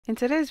In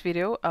today's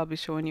video, I'll be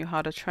showing you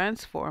how to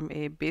transform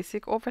a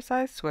basic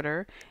oversized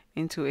sweater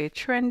into a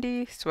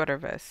trendy sweater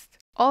vest.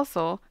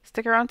 Also,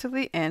 stick around to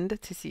the end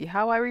to see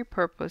how I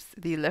repurposed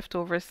the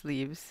leftover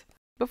sleeves.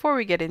 Before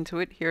we get into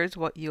it, here's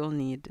what you'll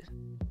need.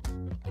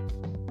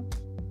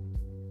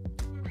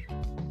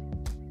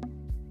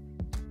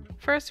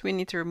 First, we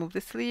need to remove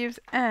the sleeves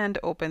and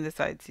open the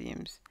side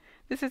seams.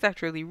 This is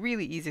actually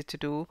really easy to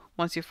do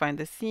once you find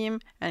the seam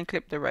and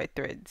clip the right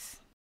threads.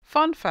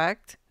 Fun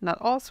fact, not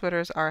all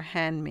sweaters are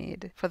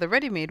handmade. For the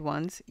ready-made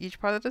ones, each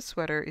part of the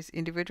sweater is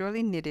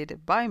individually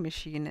knitted by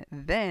machine,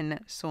 then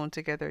sewn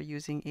together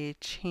using a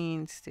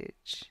chain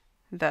stitch.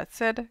 That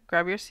said,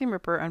 grab your seam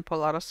ripper and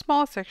pull out a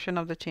small section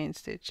of the chain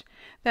stitch.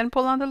 Then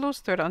pull on the loose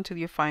thread until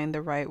you find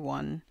the right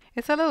one.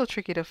 It's a little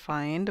tricky to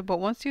find,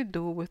 but once you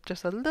do, with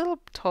just a little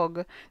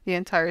tug, the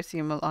entire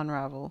seam will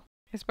unravel.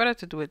 It's better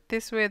to do it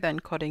this way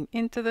than cutting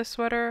into the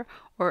sweater,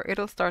 or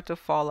it'll start to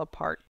fall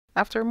apart.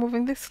 After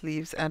removing the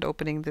sleeves and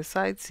opening the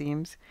side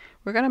seams,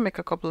 we're going to make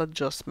a couple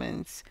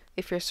adjustments.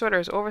 If your sweater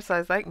is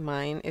oversized like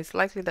mine, it's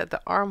likely that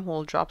the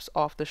armhole drops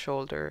off the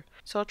shoulder.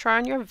 So try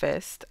on your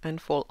vest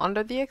and fold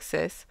under the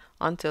excess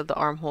until the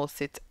armhole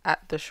sits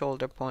at the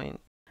shoulder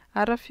point.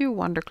 Add a few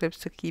wonder clips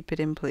to keep it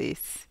in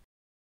place.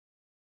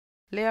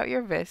 Lay out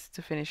your vest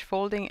to finish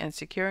folding and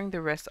securing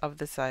the rest of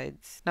the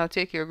sides. Now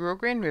take your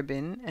grosgrain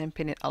ribbon and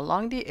pin it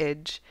along the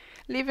edge,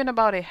 leaving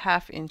about a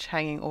 ½ inch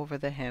hanging over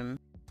the hem.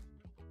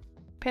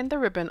 Pin the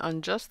ribbon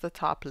on just the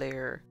top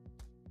layer.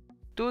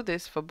 Do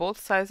this for both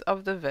sides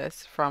of the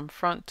vest from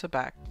front to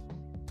back.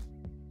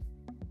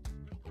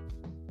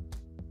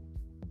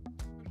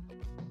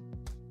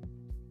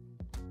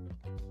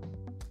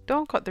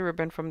 Don't cut the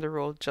ribbon from the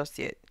roll just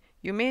yet.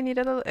 You may need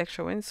a little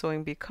extra when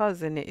sewing because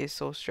the knit is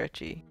so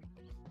stretchy.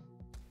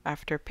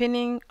 After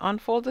pinning,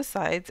 unfold the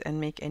sides and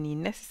make any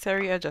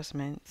necessary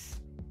adjustments.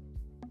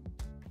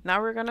 Now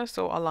we're going to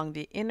sew along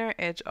the inner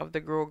edge of the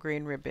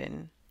grosgrain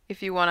ribbon.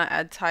 If you want to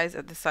add ties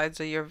at the sides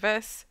of your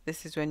vest,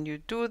 this is when you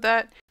do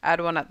that. Add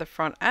one at the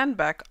front and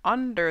back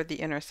under the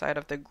inner side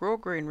of the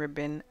grosgrain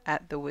ribbon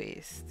at the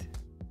waist.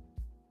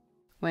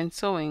 When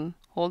sewing,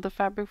 hold the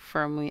fabric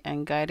firmly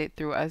and guide it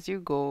through as you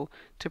go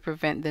to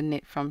prevent the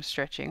knit from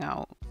stretching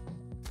out.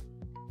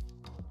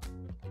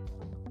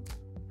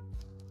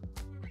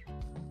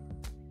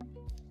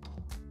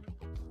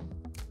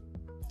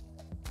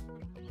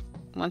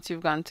 Once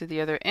you've gone to the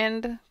other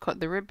end,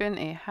 cut the ribbon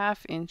a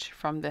 ½ inch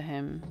from the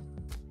hem.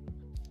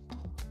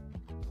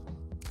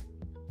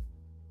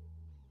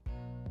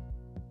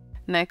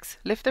 Next,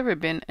 lift the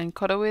ribbon and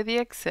cut away the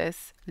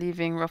excess,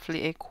 leaving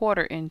roughly a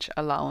 ¼ inch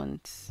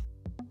allowance.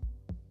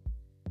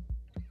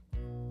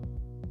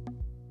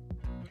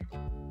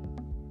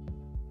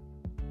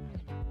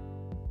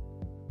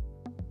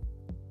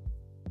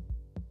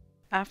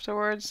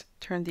 Afterwards,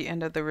 turn the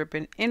end of the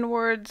ribbon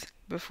inwards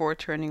before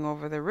turning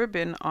over the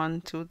ribbon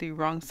onto the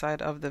wrong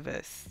side of the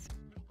vest.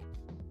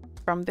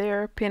 From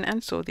there, pin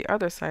and sew the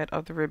other side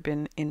of the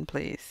ribbon in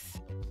place.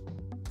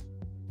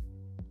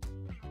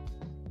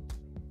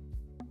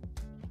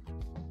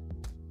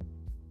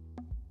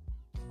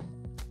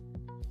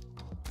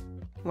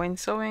 When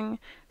sewing,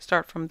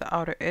 start from the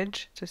outer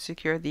edge to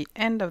secure the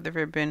end of the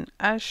ribbon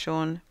as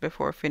shown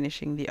before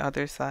finishing the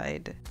other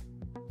side.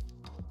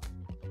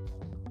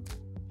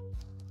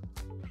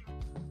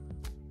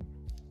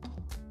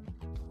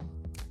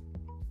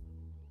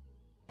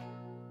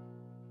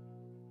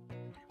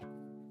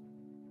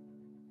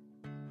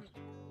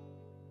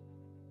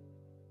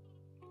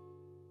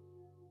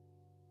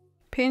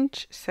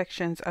 Pinch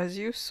sections as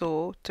you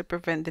sew to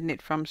prevent the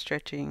knit from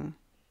stretching.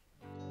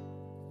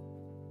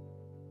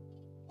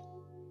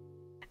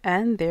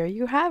 And there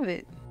you have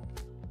it.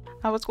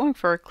 I was going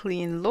for a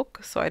clean look,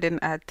 so I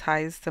didn't add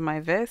ties to my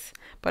vest,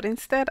 but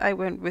instead I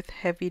went with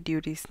heavy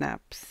duty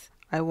snaps.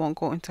 I won't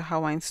go into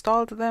how I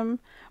installed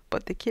them,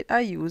 but the kit I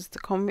used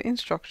comes with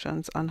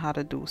instructions on how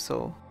to do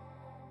so.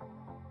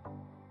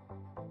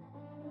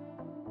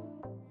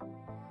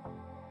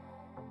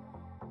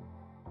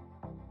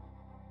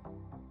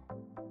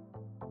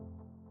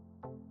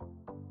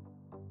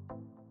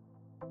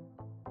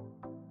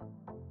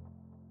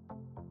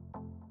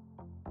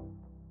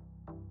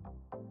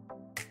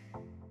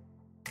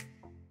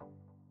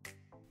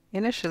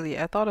 Initially,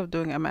 I thought of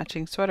doing a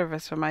matching sweater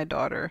vest for my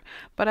daughter,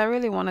 but I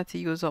really wanted to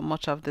use up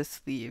much of the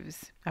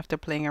sleeves. After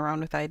playing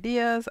around with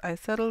ideas, I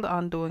settled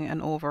on doing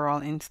an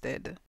overall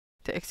instead.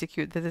 To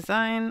execute the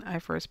design, I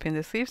first pinned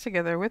the sleeves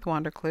together with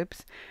wonder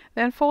clips,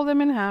 then fold them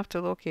in half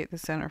to locate the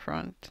center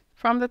front.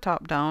 From the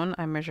top down,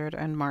 I measured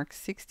and marked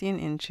 16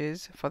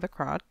 inches for the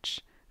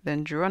crotch,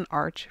 then drew an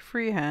arch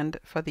freehand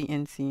for the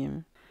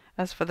inseam.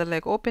 As for the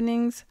leg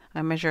openings,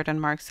 I measured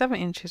and marked 7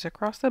 inches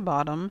across the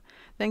bottom,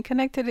 then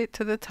connected it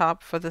to the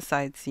top for the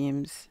side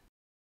seams.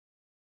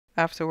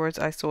 Afterwards,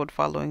 I sewed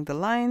following the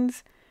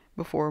lines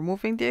before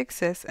removing the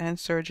excess and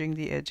serging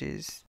the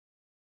edges.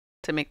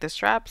 To make the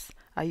straps,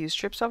 I used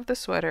strips of the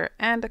sweater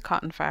and a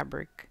cotton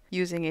fabric.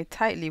 Using a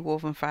tightly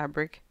woven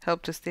fabric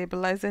helped to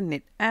stabilize the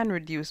knit and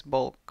reduce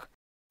bulk.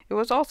 It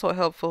was also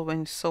helpful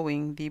when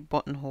sewing the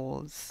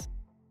buttonholes.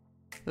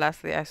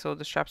 Lastly, I sewed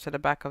the straps to the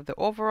back of the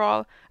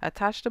overall,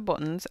 attached the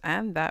buttons,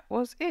 and that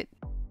was it.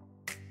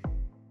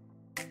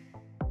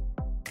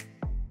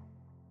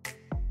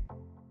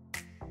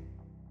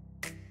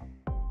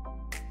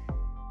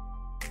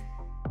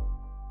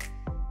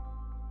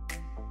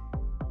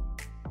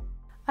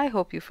 I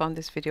hope you found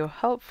this video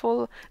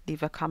helpful.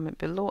 Leave a comment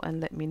below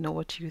and let me know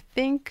what you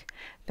think.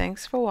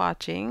 Thanks for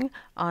watching.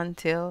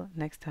 Until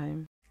next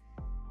time.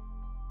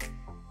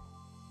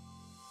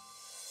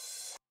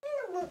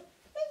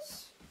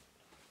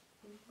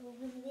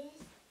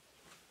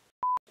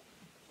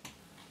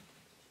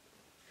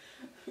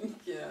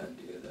 Yeah,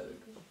 do that.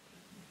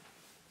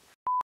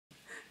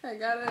 I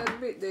gotta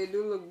admit, they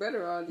do look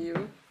better on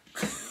you.